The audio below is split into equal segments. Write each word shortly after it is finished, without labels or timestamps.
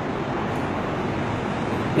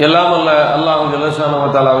எல்லாம் அல்ல அல்லாஹ் ஜல்லஷானஹு வ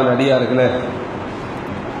தஆலாவின் அடியார்களே,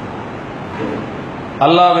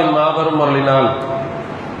 அல்லாஹ்வின் மாபெரும் அருளினால்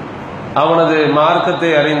அவனது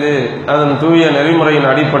மார்க்கத்தை அறிந்து அதன் தூய நெறிமுறையின்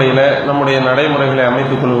அடிப்படையில் நம்முடைய நடைமுறைகளை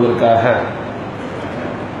அமைத்துக் கொள்வதற்காக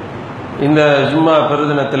இந்த ஜும்மா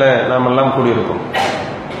பெருதினத்தில் நாம் எல்லாம் கூடியிருக்கோம்.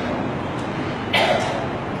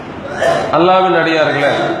 அல்லாஹ்வின்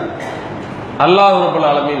அடியார்களே, அல்லாஹ் ரப்பல்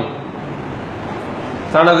ஆலமீன்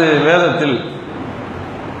தனது வேதத்தில்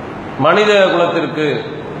மனித குலத்திற்கு,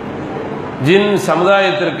 ஜின்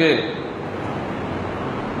சமுதாயத்திற்கு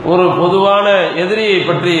ஒரு பொதுவான எதிரியை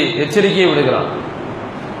பற்றி எச்சரிக்கை விடுகிறான்.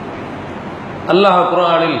 அல்லாஹ்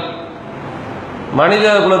குர்ஆனில் மனித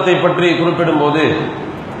குலத்தை பற்றி குறிப்பிடும் போது,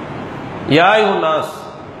 யா அய்யுஹன் நாஸ்,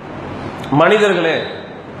 மனிதர்களே,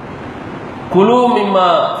 குலூ மிம்மா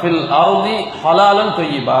ஃபில் அர்தி ஹலாலன்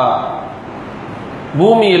தொய்யிபா,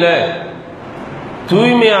 பூமியில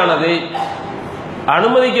தூய்மையானதை,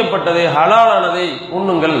 அனுமதிக்கப்பட்டதை, ஹலாலானதை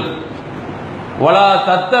உண்ணுங்கள். வலா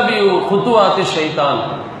தத்தபியு குத்துவாத்தி ஷைத்தான்,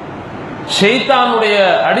 ஷைத்தானுடைய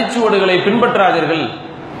அடிச்சுவடுகளை பின்பற்றாதீர்கள்.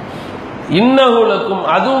 இன்னஹு லக்கும்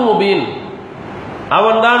அதுவும் முபீன்,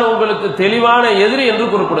 அவன்தான் உங்களுக்கு தெளிவான எதிரி என்று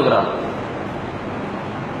குறிப்பிடுகிறான்.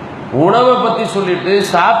 உணவை பத்தி சொல்லிட்டு,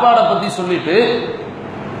 சாப்பாடை பத்தி சொல்லிட்டு,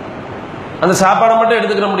 அந்த சாப்பாடை மட்டும்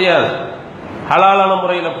எடுத்துக்கிற முடியாது. ஹலாலான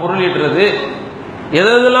முறையில் பொருள் ஈட்டுறது,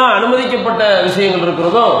 எதெல்லாம் அனுமதிக்கப்பட்ட விஷயங்கள்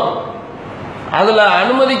இருக்கிறதோ அதுல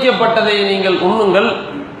அனுமதிக்கப்பட்டதை நீங்கள் உண்ணுங்கள்,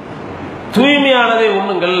 தூய்மையானதை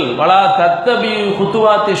உண்ணுங்கள். வலா தத்தபி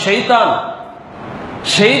குத்துவாத்தி ஷைத்தான்,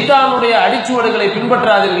 ஷைத்தானுடைய அடிச்சுவடுகளை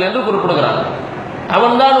பின்பற்றாதீர்கள் என்று குறிப்பிடுகிறான்.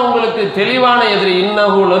 அவன்தான் உங்களுக்கு தெளிவான எதிரி.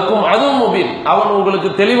 இன்னஹு லக்கும் அதுவும் முபீன், அவன்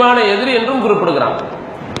உங்களுக்கு தெளிவான எதிரி என்றும் குறிப்பிடுகிறான்.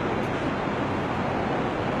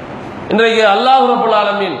 இன்றைக்கு அல்லாஹ் ரப்பல்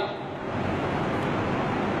ஆலமீன்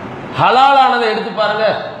ஹலாலானதை எடுத்து பாருங்க,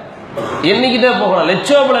 எண்ணிக்கிட்டே போகலாம்.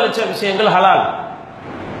 லட்சோபல லட்ச விஷயங்கள் ஹலால்.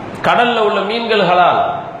 கடல்ல உள்ள மீன்கள் ஹலால்,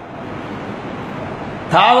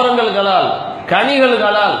 தாவரங்கள் ஹலால், கனிகள்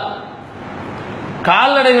ஹலால்,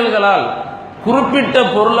 கால்நடைகள் ஹலால். குறிப்பிட்ட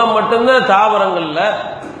பொருளை மட்டும்தான் தாவரங்கள்ல,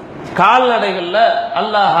 கால்நடைகள்ல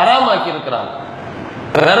அல்லாஹ் ஹராமாக்கி இருக்கிறான்.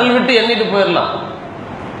 விரல் விட்டு எண்ணிட்டு போயிடலாம்.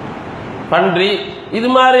 பன்றி, இது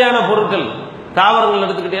மாதிரியான பொருட்கள், தாவரங்கள்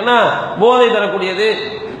எடுத்துக்கிட்டீங்கன்னா போதை தரக்கூடியது,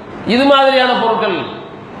 இது மாதிரியான பொருட்கள்.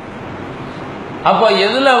 அப்ப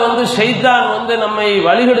எதுல ஷைத்தான் நம்மை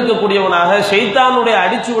வழிகெடுக்கக்கூடியவனாக, ஷைத்தானுடைய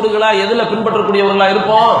அடிச்சுவடுகளா எதுல பின்பற்றக்கூடியவர்களா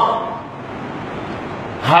இருப்போம்?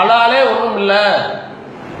 ஹலாலே ஒண்ணும் இல்ல,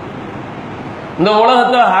 இந்த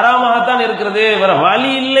உலகத்துல ஹராமாகத்தான் இருக்கிறது, வேற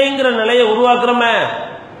வழி இல்லைங்கிற நிலையை உருவாக்குறமே.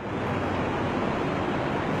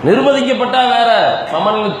 நிர்பந்திக்கப்பட்டா வேற,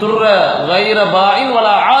 மமன் துர்ர கைர பாயின்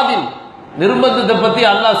வலா ஆதின், நிர்பந்தத்தை பத்தி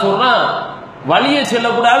அல்லாஹ் சொல்றான். வழியை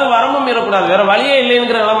செல்லக்கூடாது, வரமும் மீறக்கூடாது, வேற வழியே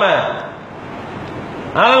இல்லைங்கிற நிலைமை.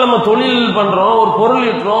 ஆனால் நம்ம தொழில் பண்றோம், ஒரு பொருள்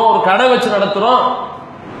ஈட்டுறோம், ஒரு கடை வச்சு நடத்துறோம்,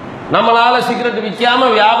 நம்மளால சிகரெட் விற்காம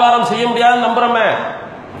வியாபாரம் செய்ய முடியாது நம்புறமே.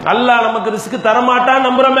 அல்லாஹ் நமக்கு ரிஸ்க் தரமாட்டான்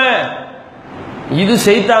நம்புறமே. இது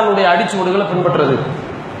ஷைத்தானுடைய அடிச்சுவடுகளை பின்பற்றுறது.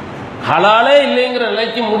 ஹலாலே இல்லைங்கிற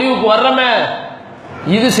நிலைக்கு முடிவுக்கு வர்றமே,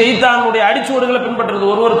 இது ஷைத்தானுடைய அடிச்சுவடுகளை பின்பற்றுறது.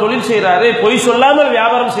 ஒருவர் தொழில் செய்யறாரு, பொய் சொல்லாமல்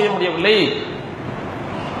வியாபாரம் செய்ய முடியவில்லை,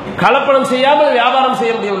 கலப்படம் செய்யாமல் வியாபாரம்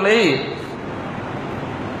செய்ய முடியவில்லை,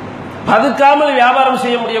 பதுக்காமல் வியாபாரம்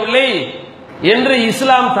செய்ய முடியவில்லை என்று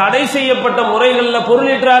இஸ்லாம் தடை செய்யப்பட்ட முறைகளில்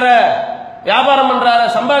பொருளீட்டுறார, வியாபாரம் பண்றார,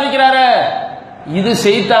 சம்பாதிக்கிறார. இது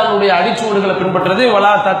ஷைத்தானுடைய அடிச்சுவடுகளை பின்பற்றது.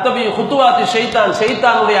 வலா தத்தபி குத்துவாத்தி ஷைத்தான்,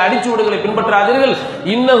 ஷைத்தானுடைய அடிச்சுவடுகளை பின்பற்றாதீர்கள்.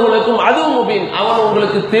 இன்னஹு லக்கும் அதுவும் முபீன், அவன்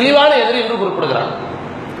உங்களுக்கு தெளிவான எதிரி என்று குறிப்பிடுகிறான்.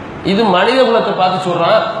 இது மனித குலத்தை பார்த்து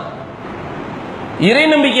சொல்றான். இறை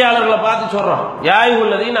நம்பிக்கையாளர்களை பார்த்து சொல்றான். யா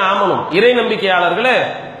அய்யுஹல்லதீன ஆமனு, இறை நம்பிக்கையாளர்களே,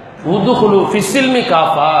 உதுகுலு ஃபிஸ்ஸில்மி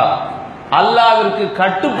காஃபா, அல்லாஹ்விற்கு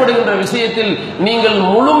கட்டுப்படுகின்ற விஷயத்தில் நீங்கள்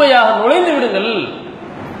முழுமையாக நுழைந்து விடுங்கள்.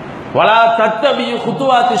 வலா தத்தபியு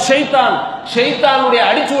குத்துவாத்தி ஷைத்தான், ஷைத்தானுடைய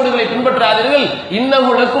அடிச்சுவடுகளை பின்பற்றாதீர்கள்.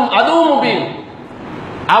 இன்னஹு லக்கும் அதுவும் முபீன்,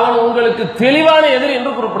 அவன் உங்களுக்கு தெளிவான எதிரி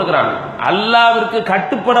என்று குறிப்பிடுகிறான். அல்லாஹ்விற்கு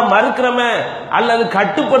கட்டுப்பட மறுக்கிறமே அல்லது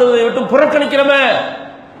கட்டுப்படுவதை விட்டு புறக்கணிக்கிறமே,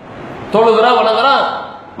 தொழுகிறோம், வணங்குறோம்,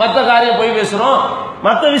 மற்ற காரியம் போய் பேசுறோம்,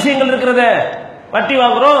 மற்ற விஷயங்கள் இருக்கிறத வட்டி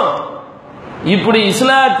வாங்குறோம், இப்படி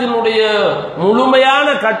இஸ்லாத்தினுடைய முழுமையான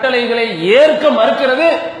கட்டளைகளை ஏற்க மறுக்கிறது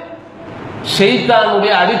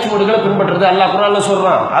ஷைத்தானுடைய அடிச்சுவடுகளை பின்பற்றுறது. அல்லாஹ் குர்ஆன்ல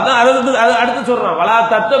சொல்றான். அதான் அடுத்து சொல்றான், வலா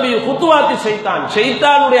தத்தபி குத்துவாத்தி ஷைத்தான்,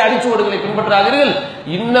 ஷைத்தானுடைய அடிச்சுவடுகளை பின்பற்றாதீர்கள்.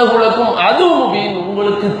 இன்னஹு லக்கும் அதுவும் முபீன்,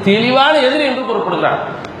 உங்களுக்கு தெளிவான எதிரி என்று குறிப்பிடுகிறான்.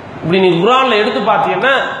 இப்படி நீ குர்ஆன்ல எடுத்து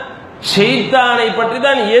பார்த்தீங்கன்னா ஷைத்தானை பற்றி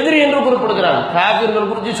தான் எதிரி என்று குறிப்பிடுகிறான். காபிர்கள்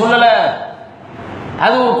குறித்து சொல்லல.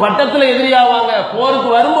 அது ஒரு பட்டத்தில் எதிரியாவாங்க, போருக்கு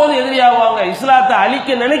வரும்போது எதிரியாவாங்க, இஸ்லாத்தை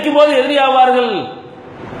அழிக்க நினைக்கும் போது எதிரியாவார்கள்.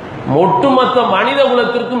 ஒட்டுமொத்த மனித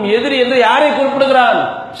குலத்திற்கும் எதிரி என்று யாரை குறிப்பிடுகிறான்?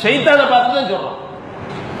 ஷைத்தானை பார்த்து தான் சொல்றான்.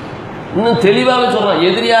 இன்னும் தெளிவாக சொல்றான்,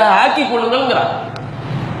 எதிரியாக ஆக்கி கொள்ளுங்கிறான்.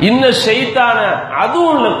 இன்ன ஷைத்தான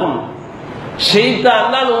அதுவும் இருக்கும்,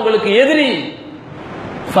 ஷைத்தான் தான் உங்களுக்கு எதிரி,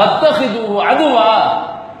 ஃபத்தஹிதுஹு அதுவா,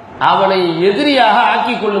 அவனை எதிரியாக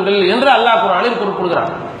ஆக்கிக் கொள்ளுங்கள் என்று அல்லாஹ் குர்ஆனில்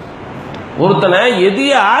குறிப்பிடுகிறான். ஒருத்தனை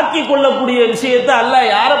எதிரியை ஆக்கி கொள்ளக்கூடிய விஷயத்தை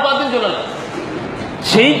அல்லாஹ் யாரை பார்த்து சொல்லல,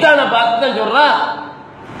 ஷைத்தானை பார்த்து தான் சொல்றான்.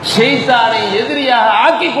 ஷைத்தானை எதிரியாக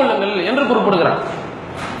ஆக்கிக் கொள்ளுங்கள் என்று குறிப்பிடுகிறான்.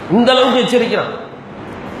 இந்த அளவுக்கு எச்சரிக்கிறான்.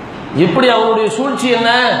 எப்படி அவனுடைய சூழ்ச்சி என்ன?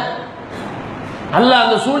 அல்லாஹ்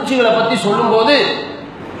அந்த சூழ்ச்சிகளை பத்தி சொல்லும் போது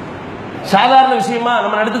சாதாரண விஷயமா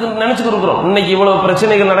நம்ம நினைச்சுக்கிட்டு இருக்கிறோம். இன்னைக்கு இவ்வளவு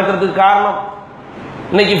பிரச்சனைகள் நடக்கிறதுக்கு காரணம்,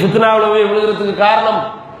 இன்னைக்கு ஃபித்னாவில் போய் விழுகிறதுக்கு காரணம்,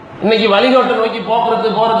 இன்னைக்கு வழிகோட்டை நோக்கி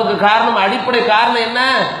போறதுக்கு காரணம், அடிப்படை காரணம் என்ன?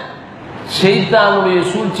 ஷைத்தானுடைய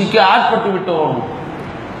சூழ்ச்சிக்கு ஆட்பட்டு விட்டோம்,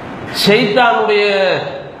 ஷைத்தானுடைய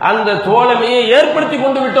அந்த தோழமையை ஏற்படுத்தி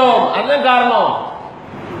கொண்டு விட்டோம். அதுதான் காரணம்.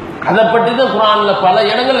 அதை பற்றி தான் குர்ஆன்ல பல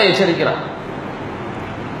இடங்கள்ல எச்சரிக்கிறான்.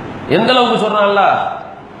 எந்த அளவுக்கு சொல்றான்ல,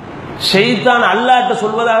 ஷைத்தான் அல்லாஹ்ட்ட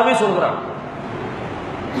சொல்வதாகவே சொல்றான்.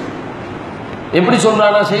 எப்படி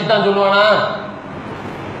சொல்றானா? ஷைத்தான் சொல்லுவானா,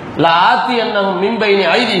 லாத்தி அன்னஹும் மின் பைனி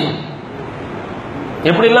ஐதிஹிம்,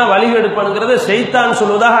 எப்படிலாம் வழிகெடுப்பானுங்கிறத ஷைத்தான்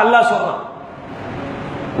சொல்வதாக அல்லாஹ் சொல்றான்.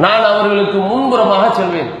 நான் அவர்களுக்கு முன்புறமாக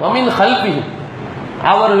செல்வேன், வமின் ஹல்பிஹிம்,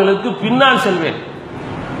 அவர்களுக்கு பின்னால் செல்வேன்,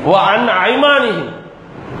 வ அன் ஐமானிஹிம்,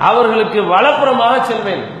 அவர்களுக்கு வலப்புறமாக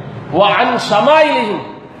செல்வேன், வ அன் ஷமாயிலிஹிம்,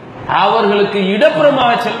 அவர்களுக்கு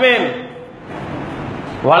இடப்புறமாக செல்வேன்,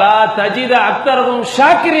 வலா தஜித அக்தரஹும்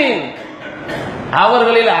ஷாக்கிரீன்,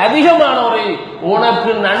 அவர்களில் அதிகமானவரை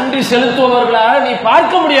உனக்கு நன்றி செலுத்துபவர்களாக நீ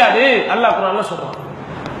பார்க்க முடியாது. அல்லாஹ் குர்ஆன்ல சொல்றான்.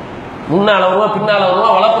 முன்னால வருவா, பின்னால வருவா,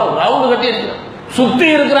 வலப்புறம் ரவுண்டு கட்டி இருக்கிறான், சுத்தி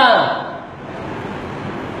இருக்கிறான்.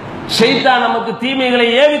 ஷைத்தான் நமக்கு தீமைகளை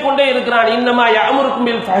ஏவிக்கொண்டே இருக்கிறான். இன்னமா யஅமுருக்கும்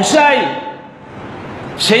பில் ஃபஹ்ஷாய்,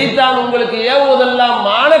 ஷைத்தான் உங்களுக்கு ஏவுவதெல்லாம்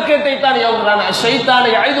மானக்கேட்டை தான் ஏவுகிறான். ஷைத்தான்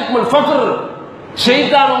யஇதுக்குமுல் ஃபக்ர்,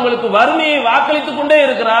 ஷைத்தான் உங்களுக்கு வறுமையை வாக்களித்துக் கொண்டே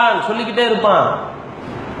இருக்கிறான், சொல்லிக்கிட்டே இருப்பான்.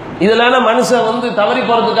 இதெல்லாம் மனுஷன் தவறி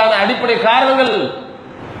போறதுக்கான அடிப்படை காரணங்கள்.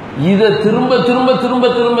 இதை திரும்ப திரும்ப திரும்ப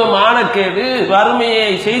திரும்ப மானக்கேடு, வறுமையை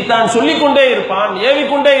ஷைத்தான் சொல்லிக்கொண்டே இருப்பான்,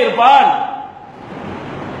 ஏவிக்கொண்டே இருப்பான்.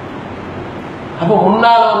 அப்ப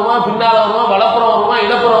முன்னால வருவான், பின்னால வருவான், வலப்புறம் வருவான்,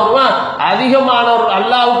 இடப்புறம் வருவான். அதிகமானவர்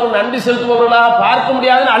அல்லாஹ்வுக்கு நன்றி செலுத்துபவர்களாக பார்க்க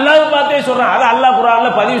முடியாதுன்னு அல்லாஹ் பார்த்தே சொல்றான். அதை அல்லாஹ் குர்ஆன்ல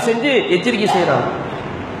பதிவு செஞ்சு எச்சரிக்கை செய்யறான்.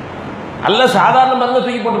 அல்லாஹ் சாதாரண மருந்து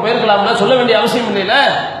தூக்கி போட்டு போயிருக்கலாம்ல, சொல்ல வேண்டிய அவசியம் இல்லைல்ல.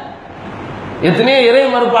 எத்தனையோ இறை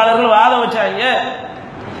மறுப்பாளர்கள் வாதம் வச்சாங்க,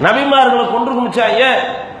 நபிமார்களை கொன்று குமிச்சாங்க.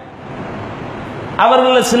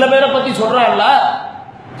 அவர்கள் சில பேரை பத்தி சொல்றான்ல,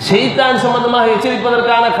 ஷைத்தான் சம்பந்தமாக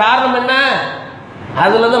எச்சரிப்பதற்கான காரணம் என்ன?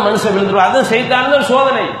 அதுலதான் மனுஷன் விழுந்துருவா. அது ஷைத்தான்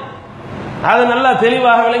சோதனை, அதை நல்லா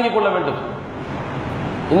தெளிவாக விளங்கிக் கொள்ள வேண்டும்.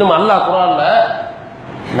 இன்னும் அல்லாஹ் குர்ஆன்ல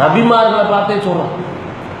நபிமார்களை பார்த்தே சொல்றான்.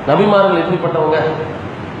 நபிமார்கள் எப்படிப்பட்டவங்க,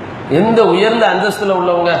 எந்த உயர்ந்த அந்தஸ்துல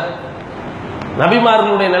உள்ளவங்க,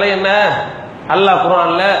 நபிமார்களுடைய நிலை என்ன? அல்லாஹ்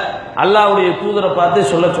குர்ஆன்ல அல்லாஹ்வுடைய தூதரை பார்த்து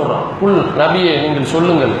சொல்ல சொல்றான். குல் நபியே நீங்கள்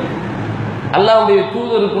சொல்லுங்கள். அல்லாஹ்வுடைய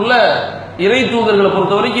தூதருக்குள்ள இறை தூதர்களை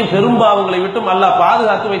பொறுத்த வரைக்கும் பெரும்பாவங்களை விட்டும் அல்லாஹ்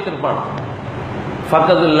பாதுகாத்து வைத்திருப்பான்.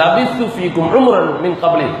 ஃபக்கத் லபிஸ்து ஃபீக்கும் உம்ரன் மின்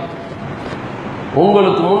கப்லி,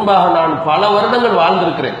 உங்களுக்கு முன்பாக நான் பல வருடங்கள்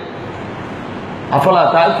வாழ்ந்திருக்கிறேன். அஃபலா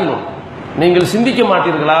தாக்கிலும், நீங்கள் சிந்திக்க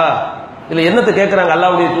மாட்டீர்களா? இல்ல என்னத்தை கேட்கிறாங்க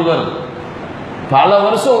அல்லாஹ்வுடைய தூதர், பல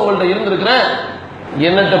வருஷம் உங்கள்ட்ட இருந்திருக்கிறேன்,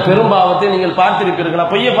 என்னட்ட பெரும்பாவத்தை நீங்கள் பார்த்திருப்பீர்களா?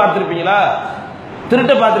 பொய்ய பார்த்திருப்பீங்களா?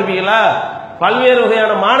 திருட்ட பார்த்திருப்பீங்களா? பல்வேறு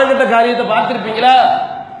வகையான மானகட்ட காரியத்தை பார்த்திருப்பீங்களா?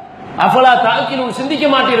 அஃபலா தாக்கிலும், சிந்திக்க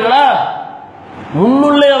மாட்டீர்களா?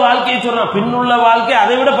 முன்னுள்ள வாழ்க்கையை சொல்றான். பின்னுள்ள வாழ்க்கை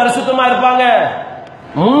அதை விட பரிசுத்தமா இருப்பாங்க.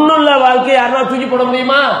 முன்னுள்ள வாழ்க்கை யாருன்னா தூக்கி போட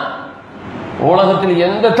முடியுமா? உலகத்தில்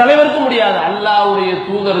எந்த தலைவருக்கும் முடியாது. அல்லாஹ்வுடைய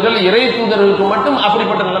தூதர்கள், இறை தூதர்களுக்கு மட்டும்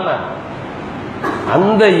அப்படிப்பட்ட நிலைமை.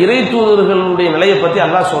 அந்த இறை தூதர்களுடைய நிலையை பத்தி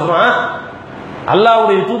அல்லாஹ் சொல்றான்.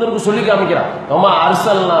 அல்லாஹ்வுடைய தூதருக்கு சொல்லி காமிக்கிறான். வமா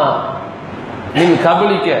அர்சல்னா மின்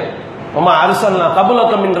கபலிக்க, வமா அர்சல்னா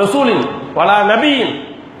கபலக மின் ரசூலின் வலா நபியின்,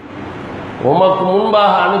 உமக்கு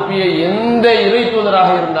முன்பாக அனுப்பிய எந்த இறை தூதராக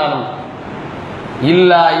இருந்தாலும்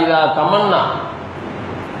இல்லா இதா தமன்னா,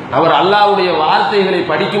 அவர் அல்லாஹ்வுடைய வார்த்தைகளை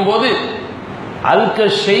படிக்கும் போது அல்க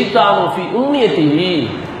ஷைத்தானு ஃபி உம்னியத்திஹி,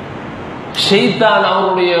 ஷைத்தான்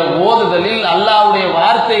அவருடைய ஓதுதலில் அல்லாஹ்வுடைய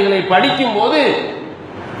வார்த்தைகளை படிக்கும் போது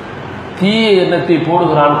தீய எண்ணத்தை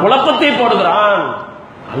போடுகிறான், குழப்பத்தை போடுகிறான்.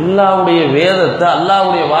 அல்லாஹ்வுடைய வேதத்தை,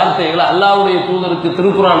 அல்லாஹ்வுடைய வார்த்தைகளை, அல்லாஹ்வுடைய தூதருக்கு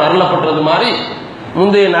திருக்குர்ஆன் அருளப்பட்டது மாதிரி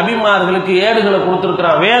முந்தைய நபிமார்களுக்கு ஏடுகளை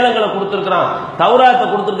கொடுத்திருக்கிறான், வேதங்களை கொடுத்திருக்கிறான், தௌராத்தை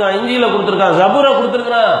கொடுத்திருக்கான், இஞ்சில கொடுத்திருக்கான், ஜபூரை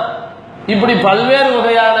கொடுத்திருக்கிறான். இப்படி பல்வேறு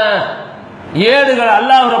வகையான ஏடுகள்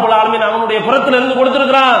அல்லாஹ் ரப்பல் ஆலமீன் அவனுடைய புறத்துல இருந்து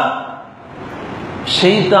கொடுத்திருக்கிறான்.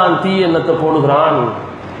 ஷைத்தான் தீ எண்ணத்தை போடுகிறான்,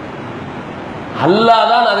 அல்லாஹ்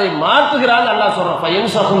தான் அதை மாற்றுகிறான். அல்லாஹ் சொல்றான்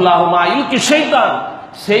ஃபயன்சஹுல்லாஹு மா யுல்கி ஷைத்தான்,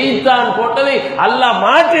 ஷைத்தான் போட்டதை அல்லாஹ்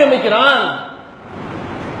மாற்றி அமைக்கிறான்.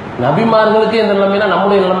 நபிமார்களுக்கு இந்த நிலைமைனா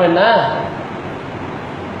நம்முடைய நிலைமை என்ன?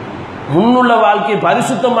 முன்னுள்ள வாழ்க்கை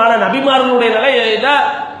பரிசுத்தமான நபிமார்களுடைய நிலை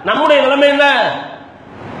நம்முடைய நிலைமை என்ன?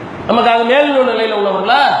 நமக்கு அது மேலுள்ள நிலையில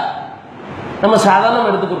உள்ளவர்களா நம்ம சாதாரணம்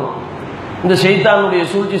எடுத்துக்கிறோம். இந்த ஷைத்தானுடைய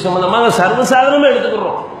சூழ்ச்சி சம்பந்தமாக சர்வசாதாரணமா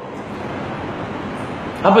எடுத்துக்கிறோம்.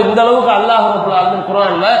 அப்ப இந்த அளவுக்கு அல்லாஹ் ரப்பல் ஆலமீன்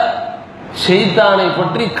குர்ஆன்ல ஷைத்தானை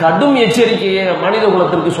பற்றி கடும் எச்சரிக்கையை மனித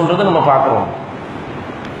குலத்திற்கு சொல்றதை நம்ம பார்க்கிறோம்.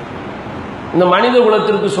 இந்த மனித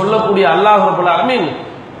குலத்திற்கு சொல்லக்கூடிய அல்லாஹ் ரப்பல் ஆலமீன்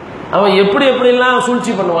அவன் எப்படி எப்படிலாம்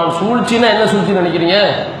சூழ்ச்சி பண்ணுவான். சூழ்ச்சின்னா என்ன சூழ்ச்சி நினைக்கிறீங்க?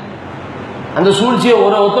 அந்த சூழ்ச்சியை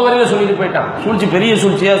ஒத்த வரையில சொல்லிட்டு போயிட்டான். சூழ்ச்சி பெரிய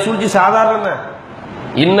சூழ்ச்சியா? சூழ்ச்சி சாதாரண.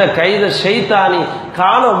 இன்ன கைத ஷைத்தானி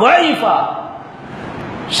கான வைஃபா,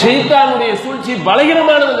 ஷைத்தானுடைய சூழ்ச்சி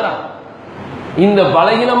பலகீனமானதுங்கிறான். இந்த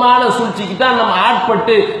பலகீனமான சூழ்ச்சிக்கு தான் நம்ம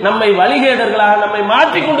ஆட்பட்டு நம்மை வழிகேடர்களாக நம்மை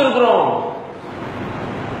மாற்றிக் கொண்டிருக்கிறோம்.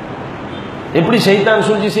 எப்படி ஷைத்தான்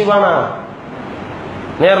சூழ்ச்சி செய்வானா?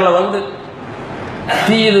 நேரில் வந்து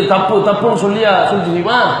தீ இது தப்பு தப்புன்னு சொல்லியா சூழ்ச்சி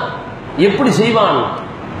செய்வான்? எப்படி செய்வான்?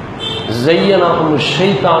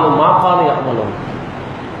 ஷைத்தானும் மாக்கான அமலும்,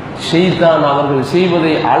 ஷைத்தான் அவர்கள்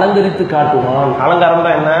செய்வதை அலங்கரித்து காட்டுவான். அலங்காரம்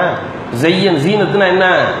தான் என்ன? ஜையன் ஜீனத்துனா என்ன?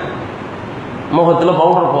 முகத்தில்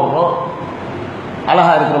பவுடர் போடுறோம்,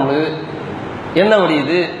 அழகா இருக்கிறவங்களுக்கு எண்ணெய்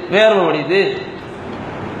வடியுது, வேர்வை வடியுது.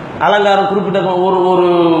 அலங்காரம் குறிப்பிட்ட ஒரு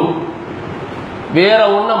வேற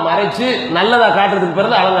ஒண்ண மறைச்சு நல்லதா காட்டுறதுக்கு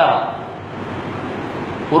பிறகு அலங்காரம்.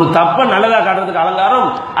 ஒரு தப்ப நல்லதா காட்டுறதுக்கு அலங்காரம்,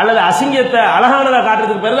 அல்லது அசிங்கத்தை அழகானதா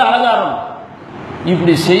காட்டுறதுக்கு பிறகு அலங்காரம்.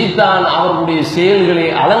 இப்படி ஷைத்தான் அவர்களுடைய செயல்களை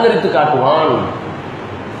அலங்கரித்து காட்டுவான்.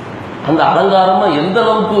 அந்த அலங்காரமா எந்த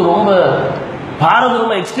அளவுக்கு ரொம்ப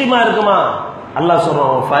பாரதூரமா எக்ஸ்ட்ரீமா இருக்குமா? அல்லாஹ்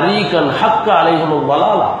சொல்றான் ஃபரீகன் ஹக்க அலைஹிம்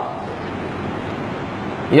வலாலா,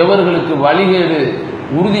 எவர்களுக்கு வழிகேடு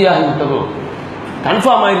உறுதியாகி விட்டதோ,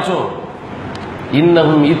 கன்ஃபார்ம் ஆயிடுச்சோ,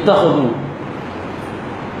 இன்னஹும் இத்தஹது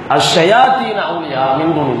அஷ்ஷயாத்தீன அவுலியா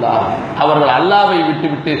மின் துனில்லாஹ், அவர்கள் அல்லாஹ்வை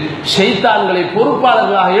விட்டுவிட்டு ஷைத்தான்களை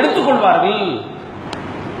பொறுப்பாளர்களாக எடுத்துக்கொள்வார்கள்.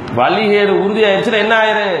 வழிகேடு உறுதியாயிருச்சுன்னா என்ன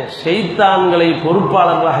ஆயிரும்? ஷைத்தான்களை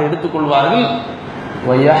பொறுப்பாளர்களாக எடுத்துக்கொள்வார்கள்.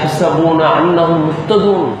 வயஹ்ஸபூன அன்னஹும்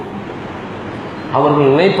முஹ்ததூன்,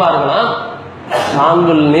 அவர்கள் நினைப்பார்களாம்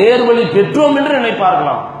தாங்கள் நேர்வழி பெற்றோம் என்று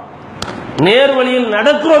நினைப்பார்களாம், நேர்வழியில்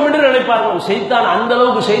நடக்கிறோம் என்று நினைப்பார்கள். ஷைத்தான் அந்த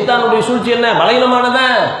அளவுக்கு, ஷைத்தானுடைய சூழ்ச்சி என்ன பலகீனமானதா?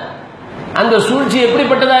 அந்த சூழ்ச்சி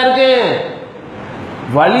எப்படிப்பட்டதா இருக்கு?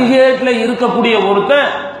 வழிகேட்டில் இருக்கக்கூடிய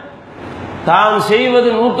ஒருத்தன் தான் செய்வது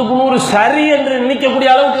 100% சரி என்று நினைக்கக்கூடிய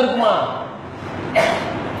அளவுக்கு இருக்குமா?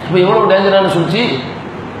 இப்ப எவ்வளவு டேஞ்சரான சூழ்ச்சி.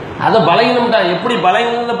 அத பலகீனம் தான். எப்படி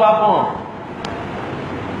பலகீனம் பார்ப்போம்.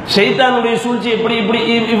 ஷைத்தானுடைய சூழ்ச்சி எப்படி இப்படி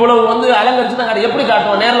இவ்வளவு வந்து அலங்கரிச்சுதான் எப்படி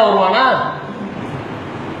காட்டுவான்? நேரில் வருவானா?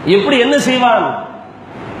 எப்படி என்ன செய்வான்?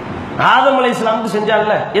 ஆதம் அலைஹிஸ்ஸலாமுக்கு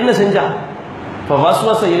செஞ்சான்ல, என்ன செஞ்சான்?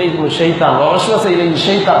 வஸ்வஸ இலைஹி ஷைத்தான், வஸ்வஸ இலைஹி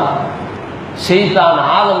ஷைத்தான், ஷைத்தான்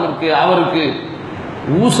ஆதமிற்கு அவருக்கு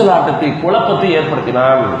ஊசலாட்டத்தை குழப்பத்தை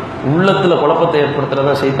ஏற்படுத்தினான். உள்ளத்துல குழப்பத்தை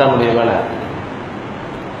ஏற்படுத்துறதா ஷைத்தானுடைய வேலை.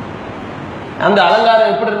 அந்த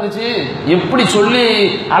அலங்காரம் எப்படி இருந்துச்சு? எப்படி சொல்லி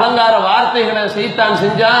அலங்கார வார்த்தைகளை ஷைத்தான்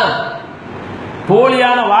செஞ்சான்?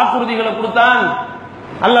 போலியான வாக்குறுதிகளை கொடுத்தான்.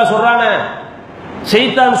 அல்லாஹ் சொல்றான,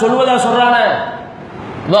 ஷைத்தான் சொல்வதா சொல்றான,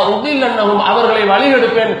 அவர்களை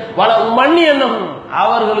வழிகெடுப்பேன், மண்ணி என்னும்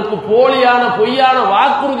அவர்களுக்கு போலியான பொய்யான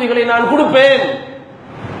வாக்குறுதிகளை நான் கொடுப்பேன்.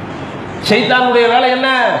 ஷைத்தானுடைய வேலை என்ன?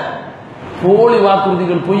 போலி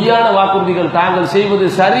வாக்குறுதிகள், பொய்யான வாக்குறுதிகள், தாங்கள் செய்வது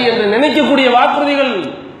சரி என்று நினைக்கக்கூடிய வாக்குறுதிகள்.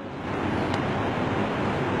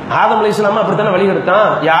 ஆதம் அலைஹிஸ்ஸலாம் அப்படித்தானே வழிகெடுத்தான்.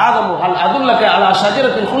 யாதம் அதுல்லக அலா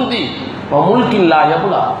ஷஜரத்தில் குல்தி வ முல்கின் லா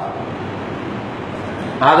யப்லா,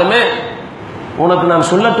 ஆதமே உனக்கு நான்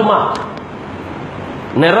சொல்லட்டுமா,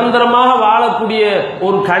 நிரந்தரமாக வாழக்கூடிய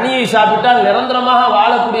ஒரு கனியை சாப்பிட்டால் நிரந்தரமாக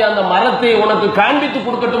வாழக்கூடிய அந்த மரத்தை உனக்கு காண்பித்து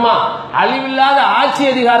கொடுக்கட்டுமா, அழிவில்லாத ஆட்சி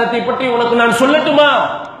அதிகாரத்தை பற்றி உனக்கு நான் சொல்லட்டுமா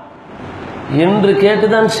என்று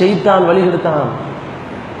கேட்டுதான் ஷைத்தான் வழிகெடுத்தான்.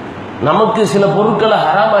 நமக்கு சில பொருட்களை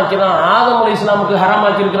ஹராமாக்கிறான். ஆதம் அலைஹிஸ்ஸலாமுக்கு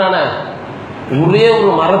ஹராமாக்கி இருக்கிறான ஒரே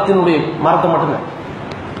ஒரு மரத்தை மட்டும்தான்,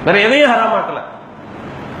 வேற எதையும் ஹராமாக்கல.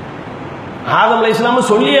 ஆதம் அலைஹிஸ்ஸலாம்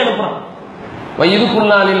சொல்லி அனுப்புறான்.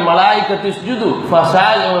 வயதுக்குள்ளாலில் மலாயிக்கத்து சுஜுது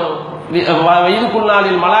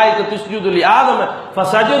வயதுக்குள்ளாலில் மலாயிக்கத்து சுஜுது லி ஆதம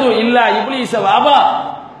ஃபஸஜது இல்லா இப்லீஸ வஅபா.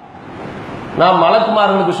 நாம்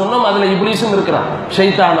மலக்குமார்களுக்கு சொன்னோம், அதுல இப்லீஸும் இருக்கிறான்.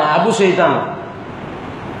 ஷைத்தான், அபு ஷைத்தான்.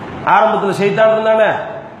 ஆரம்பத்தில் ஷைத்தான் இருந்தானே,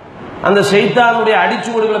 அந்த ஷைத்தானுடைய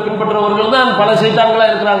அடிச்சுவடுகளை பின்பற்றுறவர்கள் தான் பல ஷைத்தான்களா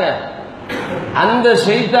இருக்கிறாங்க. அந்த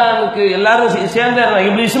ஷைத்தானுக்கு எல்லாரும் சேர்ந்த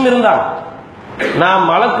இப்லீஸும் இருந்தான். நாம்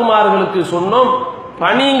மலக்குமார்களுக்கு சொன்னோம்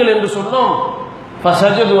பணியுங்கள் என்று சொன்னோம்.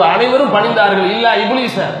 அனைவரும் பணிந்தார்கள். இல்ல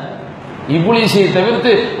இப்லீஸ, இப்லீஸை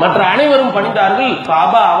தவிர்த்து மற்ற அனைவரும் பணிந்தார்கள்.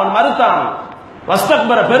 பாபா அவன் மறுத்தான்.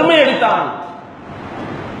 வஸ்தக்பர பெருமை அடித்தான்.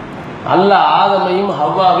 அல்லாஹ் ஆதமையும்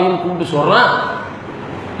ஹவ்வாவையும் கூப்பிட்டு சொல்றான்,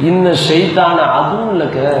 இன்ன ஷைத்தான அதுவும்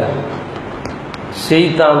இல்லக்க,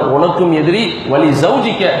 ஷைத்தான் உனக்கும் எதிரி, வலி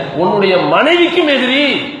ஜௌஜிக்க உன்னுடைய மனைவிக்கும் எதிரி.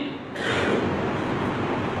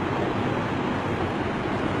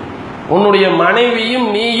 உன்னுடைய மனைவியும்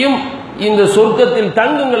நீயும் இந்த சொர்க்கத்தில்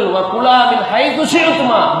தங்குங்கள். குலாமின் ஹைது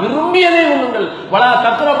ஷிஅதுமா விரும்பியதை உண்ணுங்கள். வலா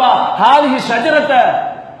தக்ரபா ஹாதிஹி ஷஜரத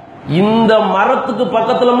இந்த மரத்துக்கு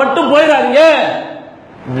பக்கத்துல மட்டும் போயிடாதீங்க.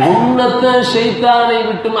 உன்னத ஷைத்தானை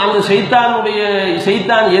விட்டும் அந்த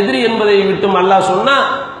ஷைத்தான் எதிரி என்பதை விட்டும் அல்லாஹ் சொன்னா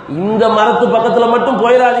இந்த மரத்து பக்கத்துல மட்டும்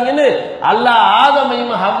போயிடாதீங்கன்னு அல்லாஹ்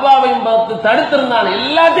ஆதமையும் ஹவ்வாவையும் பார்த்து தடுத்திருந்தான்.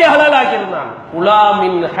 எல்லாத்தையும் ஹலால் ஆக்கியிருந்தான்.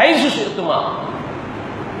 குலாமின் ஹைது ஷிஅதுமா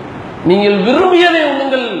நீங்கள் விரும்பியதை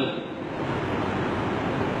உண்ணுங்கள்.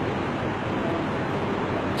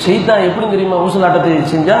 ஷைத்தான் எப்படி தெரியுமா ஊசலாட்டத்தை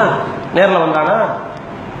செஞ்சா? நேரில் வந்தானா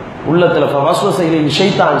உள்ளத்துல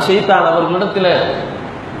ஷைத்தான் அவர்களிடத்துல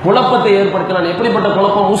குழப்பத்தை ஏற்படுத்தினான். எப்படிப்பட்ட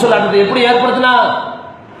குழப்பம்? ஊசலாட்டத்தை எப்படி ஏற்படுத்தினா?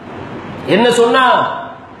 என்ன சொன்னா?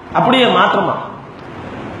 அப்படியே மாற்றமா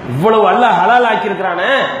இவ்வளவு அல்லாஹ் ஹலால் ஆக்கி இருக்கிறானே,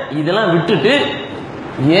 இதெல்லாம் விட்டுட்டு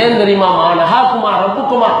ஏன் தெரியுமா நஹாக்குமா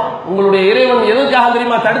ரப்புக்குமா உங்களுடைய இறைவன் எதற்காக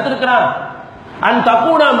தெரியுமா தடுத்திருக்கிறான்? அன்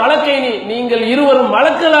தக்கூனா மலக்கைனி நீங்கள் இருவரும்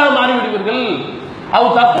மலக்களாக மாறிவிடுவீர்கள்.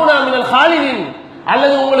 அவ் தக்கூனா மினல் ஹாலிதீன்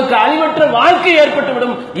அல்லது உங்களுக்கு அழிவற்ற வாழ்க்கை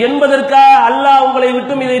ஏற்பட்டுவிடும் என்பதற்காக அல்லாஹ் உங்களை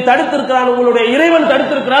விட்டும் இதை தடுத்திருக்கிறான். உங்களுடைய இறைவன்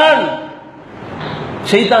தடுத்திருக்கிறான்.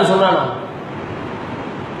 ஷைத்தான் சொன்னானா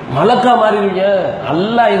மலக்கா மாறிடுவீங்க,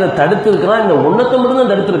 அல்லாஹ் இதை தடுத்திருக்கிறான். இந்த ஒன்னத்தை மட்டும்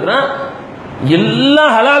தான் தடுத்திருக்கிறான்.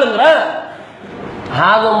 எல்லாம் ஹலாலுங்கிற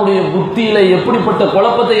ஆதமுடைய புத்தியில எப்படிப்பட்ட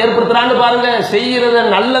குழப்பத்தை ஏற்படுத்துறான்னு பாருங்க. செய்யறத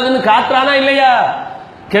நல்லதுன்னு காட்டுறானா இல்லையா?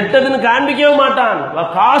 கெட்டதுன்னு காண்பிக்கவே மாட்டான்.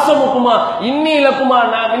 காசமுக்குமா இன்னி இலக்குமா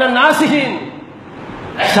நாசிகின்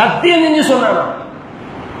சத்தியம் செஞ்சு சொன்னானா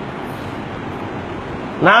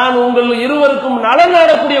நான் உங்கள் இருவருக்கும் நலன்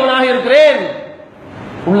நாடக்கூடியவனாக இருக்கிறேன்.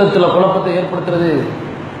 உள்ளத்துல குழப்பத்தை ஏற்படுத்துறது.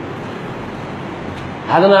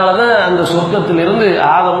 அதனாலதான் அந்த சொர்க்கத்தில் இருந்து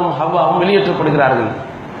ஆதமும் ஹவ்வாவும் வெளியேற்றப்படுகிறார்கள்.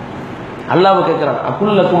 அல்லாஹ் கேட்கிறான்,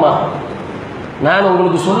 அக்குல்லக்குமா நான்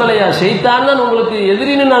உங்களுக்கு சொல்லலையா? ஷைத்தான் தான் உங்களுக்கு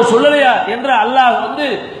எதிரின்னு நான் சொல்லலையா என்று அல்லாஹ்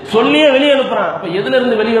சொல்லியே வெளியே அனுப்புறான். அப்ப எதுல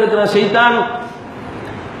இருந்து வெளியே எடுக்கிறான்? ஷைத்தான்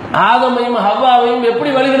ஆதமையும் ஹவ்வாவையும் எப்படி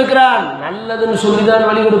வழிகெடுக்கிறான்? நல்லதுன்னு சொல்லிதான்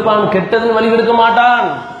வழிகெடுப்பான், கெட்டதுன்னு வழிகெடுக்க மாட்டான்.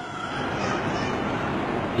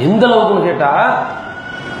 எந்த அளவுக்குன்னு கேட்டா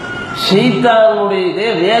ஷைத்தானுடைய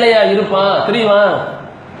வேலையா இருப்பான் தெரியுமா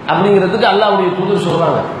அப்படிங்கிறதுக்கு அல்லாஹ்வுடைய தூதர்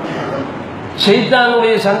சொல்றாங்க.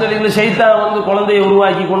 ஷைத்தானுடைய சந்ததிகள் ஷைத்தான் குழந்தையை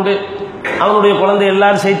உருவாக்கி கொண்டு அவனுடைய குழந்தை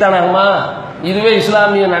எல்லாரும் ஷைத்தான் ஆகுமா? இதுவே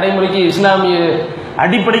இஸ்லாமிய நடைமுறைக்கு இஸ்லாமிய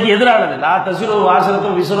அடிப்படைக்கு எதிரானது. லா தசிரோ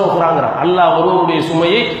வாசனத்தும் விசரோ குராங்கிறான். அல்லாஹ் ஒருவருடைய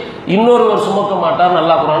சுமையை இன்னொருவர் சுமக்க மாட்டார்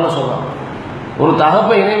அல்லாஹ் குரான்னு சொல்றான். ஒரு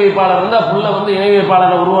தகப்ப இணை வைப்பாளர் இருந்தா புள்ள இணை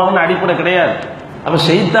வைப்பாளரை உருவாங்கன்னு அடிப்படை கிடையாது. அப்ப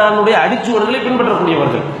ஷைத்தானுடைய அடிச்சுவர்களை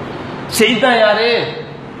பின்பற்றக்கூடியவர்கள். ஷைத்தான் யாரு?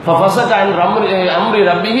 அம்ரி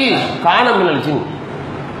ரப்பிஹி கான மினல் ஜின்.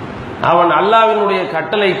 அவன் அல்லாஹ்வினுடைய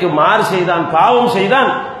கட்டளைக்கு மாறு செய்தான், பாவம்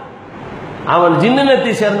செய்தான். அவன்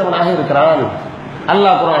ஜின்னினத்தை சேர்ந்தவனாக இருக்கிறான்.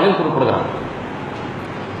 அல்லாஹ் குர்ஆனில் குறிப்பிடுகிறான்.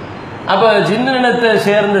 அப்ப ஜின்னினத்தை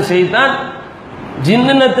சேர்ந்த ஷைத்தான்,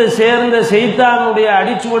 ஜின்னினத்தை சேர்ந்த ஷைத்தானுடைய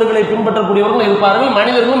அடிச்சுவடுகளை பின்பற்றக்கூடியவர்கள் இருப்பார்கள்,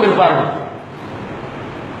 மனிதர்களும் இருப்பார்கள்.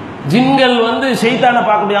 ஜின்கள் ஷைத்தானை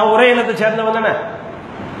பார்க்க முடியாது, ஒரே இனத்தை சேர்ந்தவன் தானே.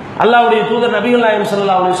 அல்லாஹ்வுடைய தூதர் நபிகள் நாயகம்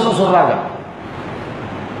ஸல்லல்லாஹு அலைஹி வஸல்லம் சொல்றாங்க,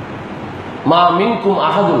 மா மின்கும்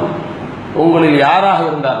அஹதுன் உங்களில் யாராக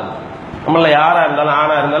இருந்தாலும், நம்மள யாரா இருந்தாலும்,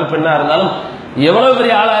 ஆணா இருந்தாலும் பெண்ணா இருந்தாலும், எவ்வளவு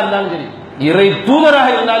பெரிய ஆளா இருந்தாலும் சரி, இறை தூதராக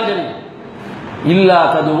இருந்தாலும் சரி, இல்லா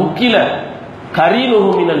கது உக்கில கரீனுஹு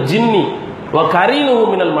மினல் ஜின்னி வ கரீனுஹு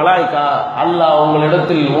மினல் மலாயிகா. அல்லாஹ்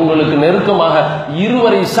உங்களிடத்தில் உங்களுக்கு நெருக்கமாக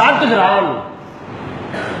இருவரை சாட்டுகிறான்.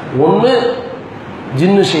 ஒன்னு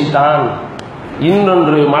ஜின்னு ஷைத்தான்,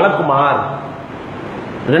 இன்னொன்று மலக்குமார்.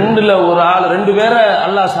 ரெண்டுல ஒரு ஆள், ரெண்டு பேரை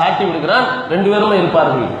அல்லாஹ் சாட்டி விடுகிறான். ரெண்டு பேருமே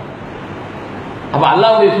இருப்பார்கள். அப்ப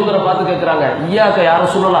அல்லாஹ்வுடைய தூதரை பார்த்து கேட்கிறாங்க, ஈயாக்க யார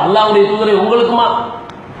சொல்லலாம், அல்லாஹ்வுடைய தூதரை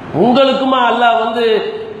உங்களுக்குமா அல்லாஹ்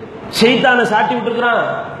ஷைத்தானை சாட்டி விட்டுருக்கிறான்?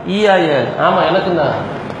 ஈயாய ஆமா எனக்கு தான்.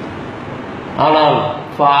 ஆனால்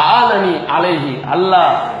அலைஹி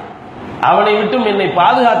அல்லாஹ் அவனை விட்டும் என்னை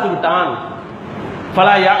பாதுகாத்து விட்டான்.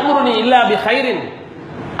 ஃபலா யஅமுருனி இல்லா பிகைரின்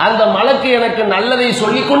அந்த மலக்கு எனக்கு நல்லதை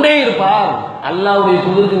சொல்லிக்கொண்டே இருப்பார். அல்லாஹ்வுடைய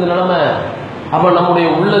தூதருக்கு இந்த நிலைமை. அப்ப நம்முடைய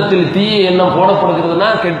உள்ளத்தில் தீய எண்ணம் போடப்படுகிறதுனா,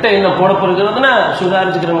 கெட்ட எண்ணம் போடப்படுகிறதுனா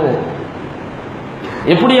சுதாரிச்சுக்கிறோங்க.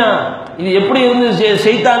 எப்படியா இது எப்படி இருந்து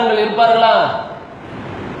ஷைத்தான்கள் இருப்பார்களா?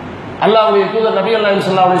 அல்லாஹ்வுடைய தூதர் நபிகள் நாயகம்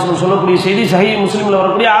ஸல்லல்லாஹு அலைஹி வஸல்லம் சொல்லக்கூடிய செய்தி சஹீஹ் முஸ்லிம்ல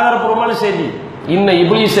வரக்கூடிய ஆதாரப்பூர்வமான செய்தி. இன்ன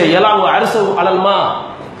இப்லீஸ யலாவு அர்ஸு அலல் மா.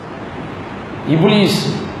 இப்லீஸ்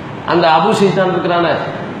அந்த அபு ஷைத்தான் இருக்கிறானே,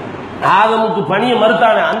 ஆதமுக்கு பணியை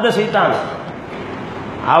மறுத்தான அந்த ஷைத்தான்,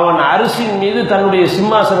 அவன் அரிசின் மீது தன்னுடைய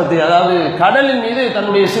சிம்மாசனத்தை, அதாவது கடலின் மீது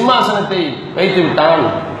தன்னுடைய சிம்மாசனத்தை வைத்து விட்டான்,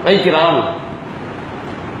 வைக்கிறான்.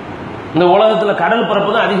 இந்த உலகத்துல கடல்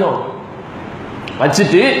பரப்பு தான் அதிகம்.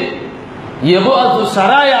 வச்சுட்டு எபுஅத்து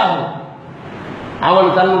சராயாகும்,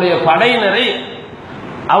 அவன் தன்னுடைய படையினரை,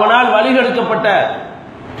 அவனால் வழிகெடுக்கப்பட்ட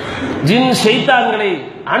ஜின் ஷைத்தான்களை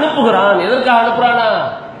அனுப்புகிறான். எதற்காக அனுப்புறானா?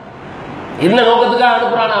 என்ன நோக்கத்துக்காக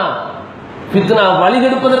அனுப்புறானா? ஃபித்னா,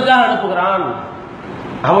 வழிகெடுப்பதற்காக அனுப்புகிறான்.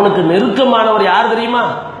 அவனுக்கு நெருக்கமானவர் யார் தெரியுமா?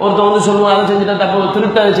 ஒருத்தன் வந்து சொல்லுவான், அதை செஞ்சுட்டேன், தப்பு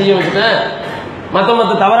திருட்ட செய்ய வச்சுட்டேன்,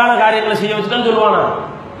 மற்ற தவறான காரியங்களை செய்ய வச்சுட்டேன்னு சொல்லுவானா.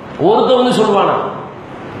 ஒருத்தன் வந்து சொல்லுவானா,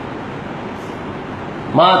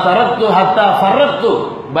 மா தரத்து ஹத்தா ஃபர்ரத்து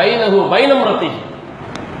பைனஹு பைனம்ரத்தி.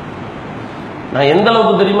 நான் எந்த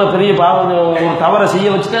அளவுக்கு தெரியுமா பெரிய பாவம், ஒரு தவறை செய்ய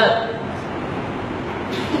வச்சுட்டேன்.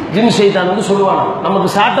 ஜின் ஷைத்தான் வந்து சொல்லுவானா, நமக்கு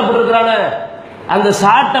சாட்டப்பட்டிருக்கிறான அந்த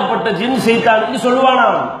சாட்டப்பட்ட ஜின் ஷைத்தானுக்கு சொல்லுவானா,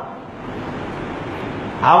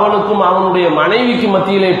 அவனுக்கும் அவனுடைய மனைவிக்கு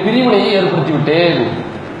மத்தியிலே பிரிவினையை ஏற்படுத்தி விட்டேன்.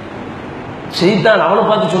 ஷைத்தான் அவனை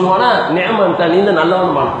பார்த்து சொல்லுவானா, நேமன்டா நீ இந்த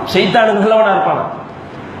நல்லவன் பானா. ஷைத்தானுக்கு நல்லவனா இருப்பானா.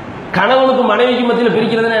 கணவனுக்கு மனைவிக்கு மத்தியில்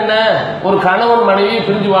பிரிக்கிறதுன்னு என்ன? ஒரு கணவன் மனைவியை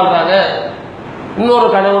பிரிஞ்சு வாழ்றாங்க, இன்னொரு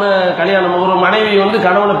கணவனை கல்யாணம், ஒரு மனைவி வந்து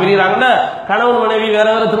கணவனை பிரிகிறாங்கன்னா கணவன் மனைவி வேற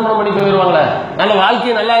வேற திருமணம் பண்ணி போயிடுவாங்களே, நல்ல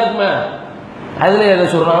வாழ்க்கை நல்லா இருக்குமே. அதுல எதை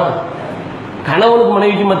சொல்றான்? கணவனுக்கு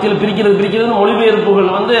மனைவிக்கு மத்தியில் பிரிக்கிறது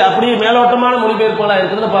மொழிபெயர்ப்புகள் வந்து அப்படியே மேலோட்டமான மொழிபெயர்ப்புகளா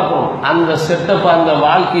இருக்கிறது பார்க்கிறோம். அந்த செட்டப், அந்த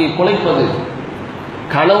வாழ்க்கையை குலைப்பது,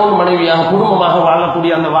 கணவன் மனைவியாக குடும்பமாக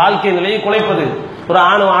வாழக்கூடிய அந்த வாழ்க்கை நிலையை குலைப்பது. ஒரு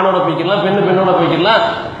ஆணோட போய்க்கலாம், பெண்ணோட போய்க்கலாம்,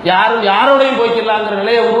 யாரும் யாரோடையும் போய்க்கலாங்கிற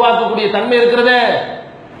நிலையை உருவாக்கக்கூடிய தன்மை இருக்கிறதே.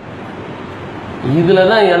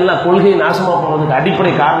 இதுலதான் எல்லா கொள்கை நாசமா போறதுக்கு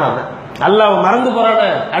அடிப்படை காரணம் தான். அல்லாஹ் மறந்து போறான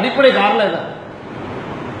அடிப்படை காரணம் தான்.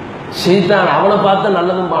 ஷைத்தான் அவனை பார்த்து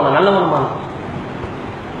நல்லதும் பான, நல்லவன் பான.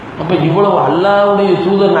 அப்ப இவ்வளவு அல்லாஹ்வுடைய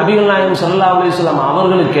தூதர் நபிகள் நாயகம் ஸல்லல்லாஹு அலைஹி வஸல்லம்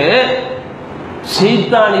அவர்களுக்கு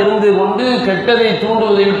ஷைத்தான் இருந்து கொண்டு கெட்டதை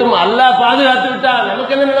தூண்டுவதை விட்டும் அல்லாஹ் பாதுகாத்து விட்டான்.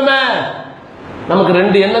 நமக்கு என்ன நிலைமை? நமக்கு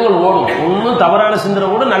ரெண்டு எண்ணங்கள் ஓடும். ஒன்னு தவறான சிந்தனை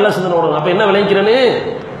ஓடும், நல்ல சிந்தனை ஓடும். அப்ப என்ன விளைக்கிறேன்னு?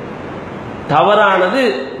 தவறானது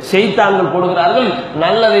ஷைத்தான்கள் போடுகிறார்கள்,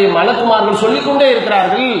 நல்லதை மலக்குமார்கள் சொல்லிக்கொண்டே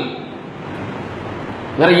இருக்கிறார்கள்.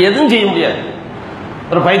 வேற எதுவும் செய்ய முடியாது.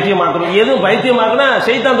 ஒரு பைத்தியமாக்கணும், எதுவும் பைத்தியமாக்குனா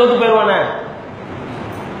ஷைத்தான் தோத்து போயிடுவானே.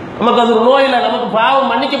 நமக்கு அது ஒரு நோய் இல்லை, நமக்கு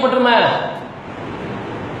பாவம் மன்னிக்கப்பட்டுருமே.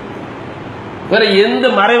 வேற எந்த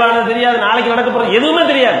மறைவானது தெரியாது, நாளைக்கு நடக்க போறது எதுவுமே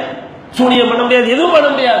தெரியாது, சூனியம் பண்ண முடியாது, எதுவும் பண்ண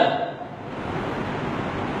முடியாது.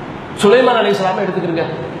 சுலைமான் அலைஹிஸ்ஸலாம் எடுத்துக்கிறீங்க,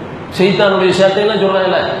 ஷைத்தானுடைய சேட்டைன்னு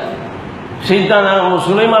சொல்றாங்கல்ல. ஷைத்தான்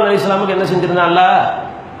சுலைமான் அலைஹிஸ்ஸலாமுக்கு என்ன செஞ்சிருந்தான்ல?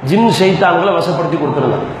 ஜின் ஷைத்தான்களை வசப்படுத்தி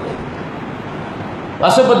கொடுத்திருந்தான்.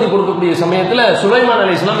 வசப்படுத்தி கொடுக்கக்கூடிய சமயத்தில் சுலைமான்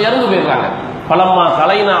அலைஹிஸ்ஸலாம் இறந்து போயிடுறாங்க. பலம்மா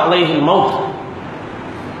கலைனா அலைஹில் மௌத்,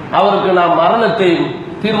 அவருக்கு நாம் மரணத்தை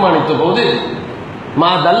தீர்மானித்த போது மா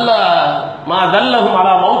தல்லஹும்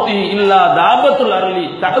அலா மௌத்தி இல்லா தாபத்துல் அர்லி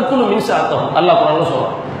தஅக்குலு மின் சாத்தஹு. அல்லாஹ் குர்ஆன்ல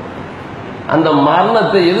சொல்றான். அந்த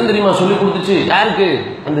மரணத்தை எது தெரியுமா சொல்லி கொடுத்துச்சு? யாருக்கு?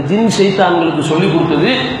 அந்த ஜின் ஷைத்தான்களுக்கு சொல்லி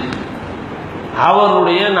கொடுத்தது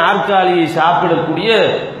அவருடைய நாற்காலியை சாப்பிடக்கூடிய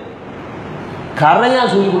கரையா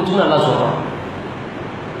சொல்லி கொடுத்துன்னு நல்லா சொல்றான்.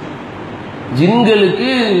 ஜின்களுக்கு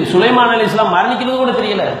சுலைமான் அலைஹிஸ்ஸலாம் மரணிக்கிறது கூட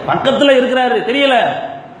தெரியல, பக்கத்துல இருக்கிறாரு தெரியல.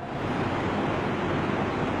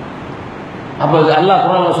 அப்ப அல்லாஹ்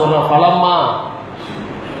குர்ஆன்ல சொல்றான், ஃபலம்மா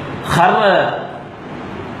ஹர்ர,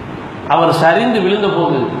 அவர் சரிந்து விழுந்த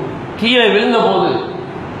போது, கீழே விழுந்த போது,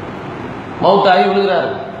 மௌத்தாகி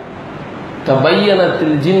விழுகிறார்.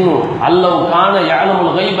 தபையனத்தில் ஜின்னு அல்லவ் கான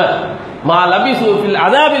யஅலமுல் கைப மா லபிஸு ஃபில்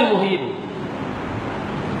அதாபில் முஹீன்.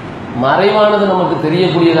 மறைவானது நமக்கு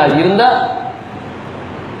தெரியக்கூடியதாக இருந்தா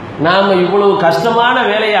நாம இவ்வளவு கஷ்டமான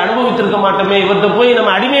வேலையை அனுபவித்திருக்க மாட்டோமே, இவர்கிட்ட போய்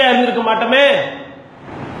நம்ம அடிமையா இருந்திருக்க மாட்டோமே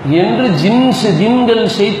என்று ஜின்கள்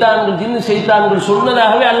ஷைத்தான்கள்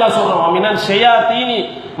சொன்னதாகவே அல்லாஹ் சொல்றான். அமினல் ஷயாத்தீனி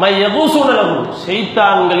மை யகூஸூன லஹு,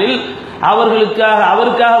 ஷைத்தான்களில்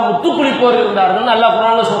அவருக்காக முத்துக்குளிப்போர் இருந்தார்கள் அல்லாஹ்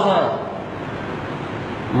குர்ஆன்ல சொல்றான்.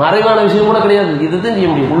 மறைவான விஷயம் கூட கிடையாது, இதுதான் செய்ய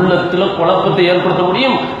முடியும். உள்ளத்துல குழப்பத்தை ஏற்படுத்த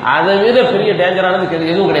முடியும், அதை விட பெரிய டேஞ்சரானது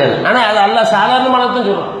எதுவும் கிடையாது. ஆனா அது அல்லாஹ் சாதாரணமானதான்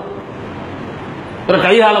சொல்றான்.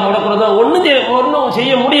 கைகால முடக்கிறதோ ஒன்னும்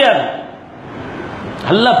செய்ய முடியாது.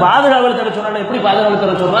 அல்லாஹ் பாதுகாவல் தர சொல்றான். எப்படி பாதுகாவல்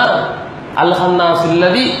தர சொல்றான்? அல்ஹன்னாஸ்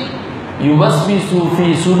அல்லதி யுவஸ்பிசு ஃபீ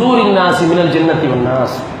சுதூரின் நாஸ் மினல் ஜன்னத்தி வன்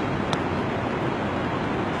நாஸ்.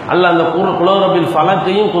 அல்லாஹ் அந்த குல் ரப்பில்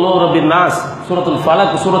ஃபலக்கையும் குல் ரப்பின் நாஸ் சூரத்துல்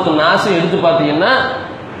ஃபலக் சூரத்துல் நாஸ் எடுத்து பார்த்தீங்கன்னா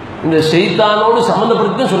இந்த ஷைத்தானோடு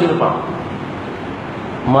சம்பந்தப்படுத்தி சொல்லியிருப்பான்.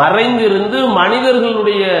 மறைந்திருந்து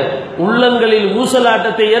மனிதர்களுடைய உள்ளங்களில்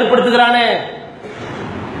ஊசலாட்டத்தை ஏற்படுத்துகிறானே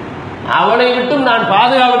அவனை விட்டும் நான்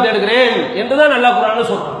பாதுகாப்பு தேடுகிறேன் என்றுதான் அல்லாஹ் குர்ஆன்ல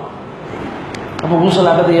சொல்றான். அப்ப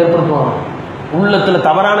ஊசலாட்டத்தை ஏற்படுத்துவான், உள்ளத்துல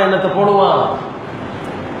தவறான எண்ணத்தை போடுவான்.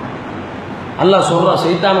 அல்லாஹ் சொல்றான்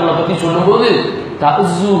ஷைத்தான்களை பத்தி சொல்லும்போது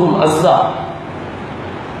தஅஸூஹும் அஸ்ஸா,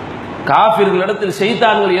 காஃபிர்களிடத்தில்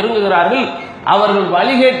ஷைத்தான்கள் இறங்குகிறார்கள், அவர்கள்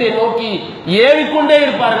வழிகேட்டை நோக்கி ஏவிக்கொண்டே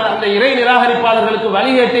இருப்பார்கள். அந்த இறை நிராகரிப்பாளர்களுக்கு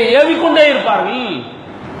வழிகேட்டை ஏவிக்கொண்டே இருப்பார்கள்.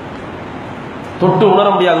 தொட்டு உணர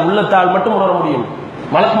முடியாது, உள்ளத்தால் மட்டும் உணர முடியும்.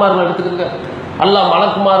 மலக்குமார்கள் எடுத்துக்கிட்டு அல்லாஹ்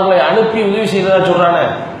மலக்குமார்களை அனுப்பி உதவி செய்ததா சொல்றானே,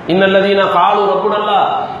 இன்னல்லதீன காலு ரப்புனல்லாஹ்,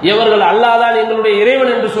 எவர்கள் அல்லாஹ் தான் எங்களுடைய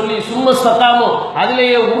இறைவன் என்று சொல்லி சும்மஸ்தகாமோ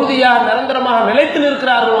அதிலேயே உறுதியாக நிரந்தரமாக நிலைத்து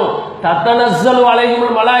நிற்கிறார்களோ தத்தனஸ்ஸலு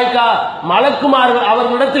அலைஹிமுல் மலாயிகா, மலக்குமார்கள்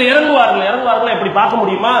அவர்களிடத்தில் இறங்குவார்கள். எப்படி பார்க்க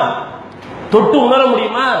முடியுமா? தொட்டு உணர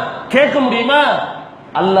முடியுமா? கேட்க முடியுமா?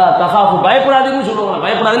 அல்லாஹ் தகாஃபு, பயப்படாதீங்கன்னு சொல்லுவாங்க.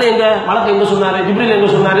 பயப்படாதுன்னு எங்க மலக்கு எங்க சொன்னாரு? ஜிப்ரீல் எங்க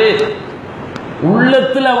சொன்னாரு?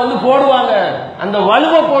 உள்ளத்துல போடுவாங்க, அந்த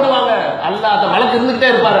வலுவை போடுவாங்க. அல்லாஹ் அந்த மலக்கு இருந்துகிட்டே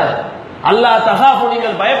இருப்பாரு. அல்லாஹ் தகாஃபு,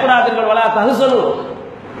 நீங்கள் பயப்படாதீர்கள், வலா தஹ்சனு,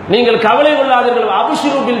 நீங்கள் கவலை கொள்ளாதீர்கள்,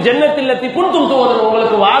 அப்ஷிரு பில் ஜன்னத்தில் லத்தி குன்தும் துவதுன்,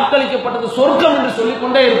 உங்களுக்கு வாக்களிக்கப்பட்டது சொர்க்கம் என்று சொல்லிக்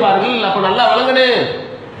கொண்டே இருப்பார்கள். அப்ப நல்லா வழங்கனே,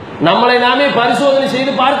 நம்மளை நாமே பரிசோதனை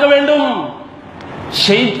செய்து பார்க்க வேண்டும்.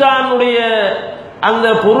 ஷைத்தானுடைய அந்த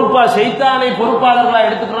ஷைத்தானை பொறுப்பாளர்களா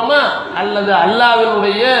எடுத்துக்கிறோமா, அல்லது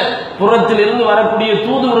அல்லாஹ்வினுடைய புறத்தில் இருந்து வரக்கூடிய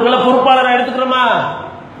தூதுவர்களை பொறுப்பாளராக எடுத்துக்கிறோமா,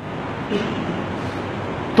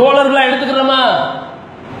 தோழர்களா எடுத்துக்கிறோமா?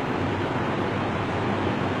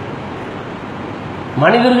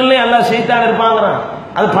 மனிதர்களே அல்லாஹ் ஷைத்தான் இருப்பாங்கிறான்,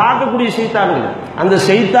 அது பார்க்கக்கூடிய ஷைத்தான்கள். அந்த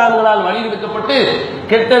ஷைத்தான்களால் வழிநடத்தப்பட்டு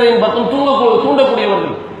கெட்டதின் பக்கம்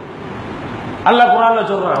தூண்டக்கூடியவர்கள். அல்லாஹ் குர்ஆன்ல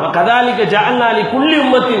சொல்றான், கதாலிக ஜஅல்னா லிகுல்லி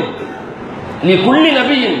உம்மத்தின் லிகுல்லி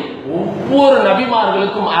நபியின், ஒவ்வொரு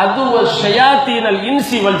நபிமார்களுக்கும் அதுவ ஷயாத்தீனல்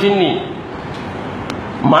இன்சி வல் ஜின்னி,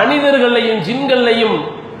 மனிதர்களையும் ஜின்களையும்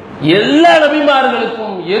எல்லா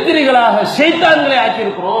நபிமார்களுக்கும் எதிரிகளாக ஷைத்தான்களை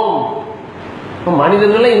ஆக்கியிருக்கிறோம்.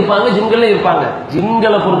 மனிதர்களே இருப்பாங்க, ஜின்களே இருப்பாங்க.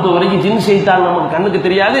 ஜின்களை பொறுத்த வரைக்கும் ஜின் ஷைத்தான் நமக்கு கண்ணுக்கு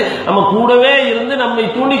தெரியாது, நம்ம கூடவே இருந்து நம்மை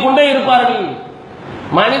தூண்டிக்கொண்டே இருப்பார்கள்.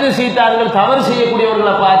 மனித ஷைத்தான்கள் தவறு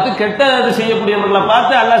செய்யக்கூடியவர்களை பார்த்து, கெட்டது செய்யக்கூடியவர்களை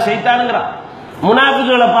பார்த்து அல்லாஹ் ஷைத்தான்ங்கிறான்.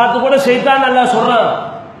 முனாஃபிக்குகளை பார்த்து கூட ஷைத்தான் அல்லாஹ் சொல்றான்.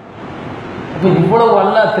 அப்ப இவ்வளவு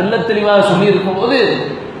அல்லாஹ் தெள்ள தெளிவாக சொல்லி இருக்கும் போது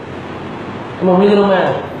நம்ம மீதுமே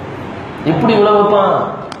எப்படி உலகப்பான்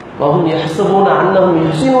வஹும் யஹ்ஸபூன அன்னஹும்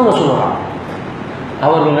யுஹ்ஸினூன சொல்றான்.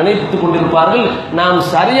 அவர்கள் நினைத்துக் கொண்டிருப்பார்கள் நாம்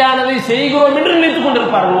சரியானதை செய்கிறோம் என்று நினைத்துக்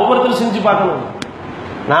கொண்டிருப்பார்கள். ஒவ்வொருத்தரும் செஞ்சு பார்க்கணும்.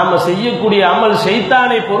 நாம செய்யக்கூடிய அமல்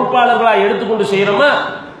ஷைத்தானை பொறுப்பாளர்களா எடுத்துக்கொண்டு செய்யறோமா,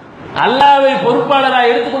 அல்லாஹ்வை பொறுப்பாளராக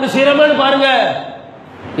எடுத்துக்கொண்டு செய்யறோமான்னு பாருங்க.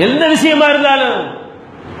 எந்த விஷயமா இருந்தாலும்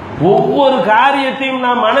ஒவ்வொரு காரியத்தையும்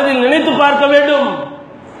நாம் மனதில் நினைத்து பார்க்க வேண்டும்,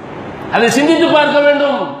 அதை சிந்தித்து பார்க்க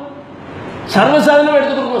வேண்டும். சர்வசாதாரணம்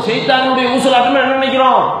எடுத்துக்கொள்ளும். ஷைத்தானுடைய ஊசலாட்டம் என்ன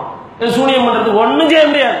நினைக்கிறோம்? சூனியம் பண்றதுக்கு ஒன்னும் செய்ய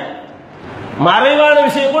முடியாது. மறைவான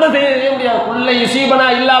விஷயம் கூட செய்ய முடியாது. குல்லை யுசீபனா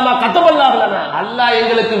இல்லாம கத்தபல்லாஹ்லனா, அல்லாஹ்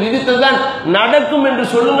எங்களுக்கு விதித்ததுதான் நடக்கும் என்று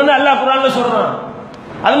சொல்லுங்கன்னு அல்லாஹ் குர்ஆன்ல சொல்றான்.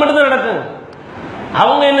 அது மட்டும் தான் நடக்கும்.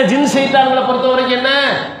 அவங்க என்ன ஜின் ஷைத்தான்களை பொறுத்த வரைக்கும் என்ன,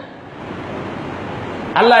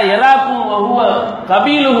 அல்லாஹ் யராக்கும் வஹுவ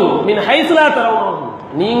கபீலுஹு மின் ஹைஸ் லா தரவுனஹு,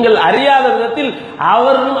 நீங்கள் அறியாத விதத்தில்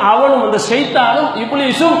அவனும் அந்த ஷைத்தானும்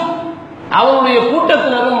இப்லீஸும் அவனுடைய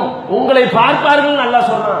கூட்டத்தினரும் உங்களை பார்ப்பார்கள் அல்லாஹ்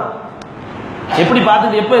சொல்றான். எப்படி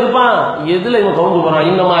பார்த்துட்டு எப்ப இருப்பான்? எதுல இவன் கவுந்து போறான்?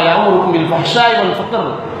 இன்னமா யாமுருக்கும் பில் ஃபஹ்ஷாய் வல்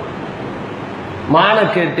ஃபக்ர்,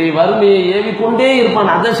 மானக்கேட்டை வறுமையை ஏவிக்கொண்டே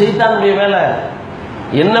இருப்பான். அதான் ஷைத்தானுடைய வேலை.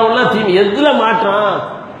 என்னவெல்லாம் தீமை எதுல மாற்றான்?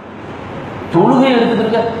 தொழுகை எடுத்துட்டு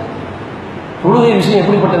இருக்க, தொழுகை விஷயம்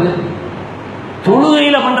எப்படிப்பட்டது?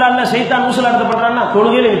 தொழுகையில பண்றான்ல ஷைத்தான் ஊசலாட்டத்தை பண்றான்னா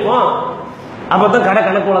தொழுகையில இருப்போம். அப்பதான்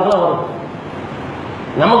கணக்கு வழக்கெல்லாம் வரும்.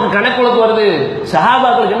 நமக்கு கணக்கு வழக்கு வருது.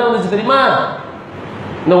 சஹாபாக்களுக்கு என்ன வந்துச்சு தெரியுமா?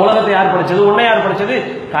 இந்த உலகத்தை யார் படைச்சது, உன்னை யார் படைச்சது,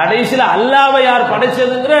 கடைசியில அல்லாஹ்வை யார்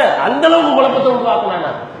படைச்சதுங்கிற அந்த அளவுக்கு குழப்பத்தை உருவாக்குனாங்க.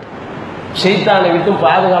 ஷைத்தானை விட்டு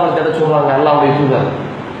பாதுகாவல் தேட சொல்றாங்க அல்லாஹ்வுடைய தூதர்.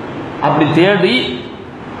 அப்படி தேடி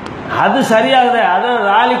அது சரியாகுத, அதான்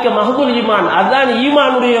ராலிக்க மஹதுல் ஈமான், அதுதான்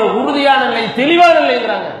ஈமானுடைய உறுதியான நிலை, தெளிவான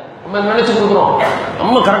நிலைங்கிறாங்க. நம்ம நினைச்சு கொடுக்குறோம்,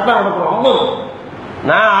 ரொம்ப கரெக்டா நடக்கிறோம். ரொம்ப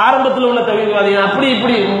நான் ஆரம்பத்தில் உள்ள தவிர்வாதி அப்படி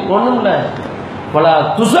இப்படி ஒண்ணும் இல்லை. பல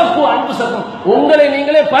துசக்கு அன்பு சத்தம், உங்களை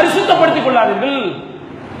நீங்களே பரிசுத்தப்படுத்திக் கொள்ளாதீர்கள்.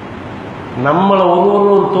 நம்மளை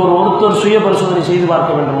ஒருத்தர் சுய பரிசோதனை செய்து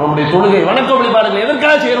பார்க்க வேண்டும். நம்முடைய தொழுகை வணக்க வழிபாடுகள்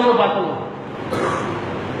எதற்காக செய்யறோம்னு பார்க்கணும்.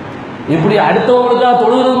 இப்படி அடுத்தவங்களுக்காக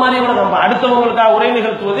தொழுகிறது மாதிரி நம்ம அடுத்தவங்களுக்காக உரை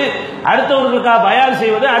நிகழ்த்துவது, அடுத்தவர்களுக்காக பயான்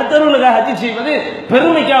செய்வது, அடுத்தவர்களுக்காக ஹஜ் செய்வது,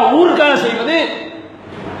 பெருமைக்காக ஊருக்காக செய்வது.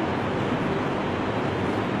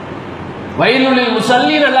 வயலுள்ளில்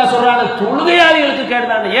முசல்லீன் அல்லாஹ் சொல்றாங்க, தொழுகையாளிகளுக்கு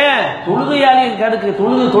கேடுதானே. ஏன் தொழுகையாளிகளுக்கு கேடுக்கு?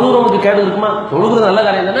 தொழுகிறவனுக்கு கேடு இருக்குமா? தொழுகிறது நல்ல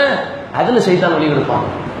காரியம் தானே, அதுல சைத்தான் வழி எடுப்பான்.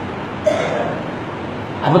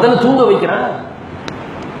 அப்பதானே தூங்க வைக்கிறான்.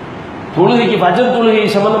 தொழுகைக்கு ஃபஜ்ர் தொழுகை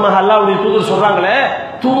சம்பந்தமாக அல்லாஹ்வுடைய தூதர் சொல்றாங்களே,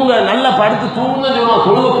 தூங்க நல்லா படுத்து தூங்க சொல்லுவான்,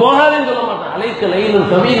 தொழுக போகாதேன்னு சொல்ல மாட்டான். அலைக்க லைலும்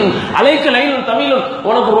தமிழும், அலைக்க லைலும் தமிழும்,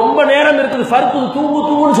 உனக்கு ரொம்ப நேரம் இருக்குது, ஃபர்க்கு தூங்கு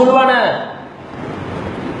தூங்குன்னு சொல்லுவானே.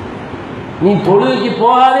 நீ தொழுகைக்கு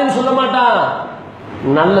போகாதேன்னு சொல்ல மாட்டான்.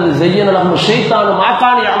 நல்லது செய்ய நடக்கும் ஷைத்தான்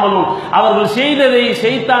மாக்கானி அமலும், அவர்கள் செய்ததை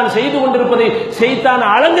ஷைத்தான் செய்து கொண்டிருப்பதை ஷைத்தான்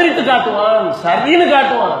அலங்கரித்து காட்டுவான், சரின்னு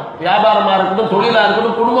காட்டுவான். வியாபாரமா இருக்கட்டும், தொழிலா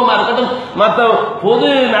இருக்கட்டும், குடும்பமா இருக்கட்டும், மற்ற பொது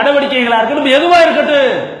நடவடிக்கைகளா இருக்கட்டும், எதுவா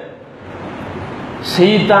இருக்கட்டும்,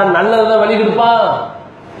 ஷைத்தான் நல்லதுதான் வழி கொடுப்பான்,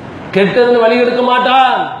 கெட்டதுன்னு வழி எடுக்க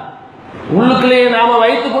மாட்டான். உள்ளுக்குள்ளே நாம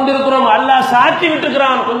வைத்துக் கொண்டிருக்கிறோம், அல்லாஹ் சாட்டி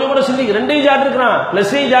விட்டுக்கிறான். கொஞ்சம் கூட சிந்திக்க, ரெண்டையும் சாட்டி இருக்கிறான்,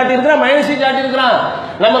 பிளஸையும் சாட்டி இருக்கிறான், மைனஸையும் சாட்டி இருக்கிறான்.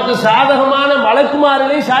 நமக்கு சாதகமான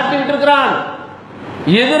மலக்குமார்களை சாட்டி விட்டிருக்கிறான்,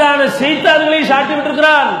 எதிரான சைத்தான்களை சாட்டி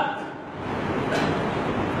விட்டிருக்கிறான்.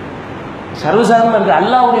 சர்வசாதாரணமா இருக்கு.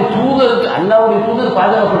 அல்லாஹ்வுடைய தூதர்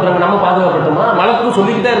பாதுகாப்பட்டுறாங்க, நம்ம பாதுகாப்பட்டோமா? மலக்கு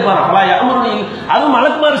சொல்லிக்கிட்டே இருப்பான், அல்லா யாமருனி, அதுவும்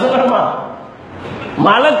மலக்குமார் சொல்றமா,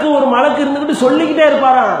 மலக்கு ஒரு மலக்கு இருந்துகிட்டு சொல்லிக்கிட்டே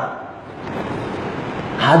இருப்பாராம்.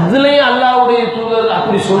 அதுலயும் அல்லாஹ்வுடைய தூதர்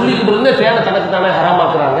அப்படி சொல்லிக்கிட்டு இருந்த தேட தனக்கு தானே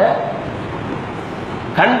ஹராமாக்குறாங்க.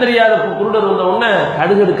 கண் தெரியாத குருடர் வந்த உடனே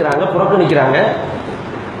கடுகெடுக்கிறாங்க, புறக்கணிக்கிறாங்க.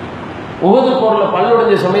 உஹது போர்ல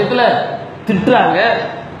பல்லுடைஞ்ச சமயத்துல திட்டுறாங்க.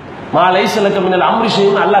 மாலை சிலக்க மின்னல்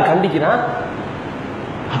அம்ரிஷையும் அல்லாஹ் கண்டிக்கிறான்.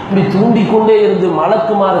 அப்படி தூண்டிக்கொண்டே இருந்து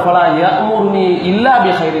மலக்குமார் பலா யஅமுருனி இல்லா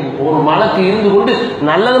பிஹைரின், ஒரு மலக்கு இருந்து கொண்டு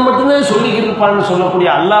நல்லது மட்டும்தான் சொல்லிக்கிட்டு இருப்பான்னு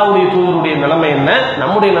சொல்லக்கூடிய அல்லாஹ்வுடைய தூதருடைய நிலைமை என்ன,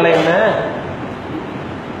 நம்முடைய நிலை என்ன?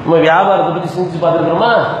 நம்ம வியாபாரத்தை பத்தி சிந்திச்சு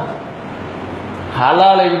பார்த்துருக்கிறோமா?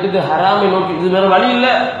 ஹலாலை விட்டுட்டு ஹராமை நோக்கி, இது வேற வழி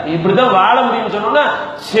இல்லை, இப்படிதான் வாழ முடியும்னு சொன்னோம்னா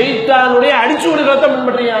ஷைத்தானுடைய அடிச்சுவடுகளை தான்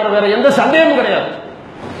பின்பற்றியார், வேற எந்த சந்தேகமும் கிடையாது.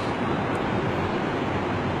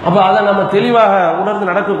 அப்ப அதை நம்ம தெளிவாக உணர்ந்து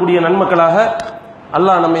நடக்கக்கூடிய நன்மக்களாக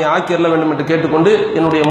அல்லாஹ் நம்மை ஆக்கியர்ல வேண்டும் என்று கேட்டுக்கொண்டு என்னுடைய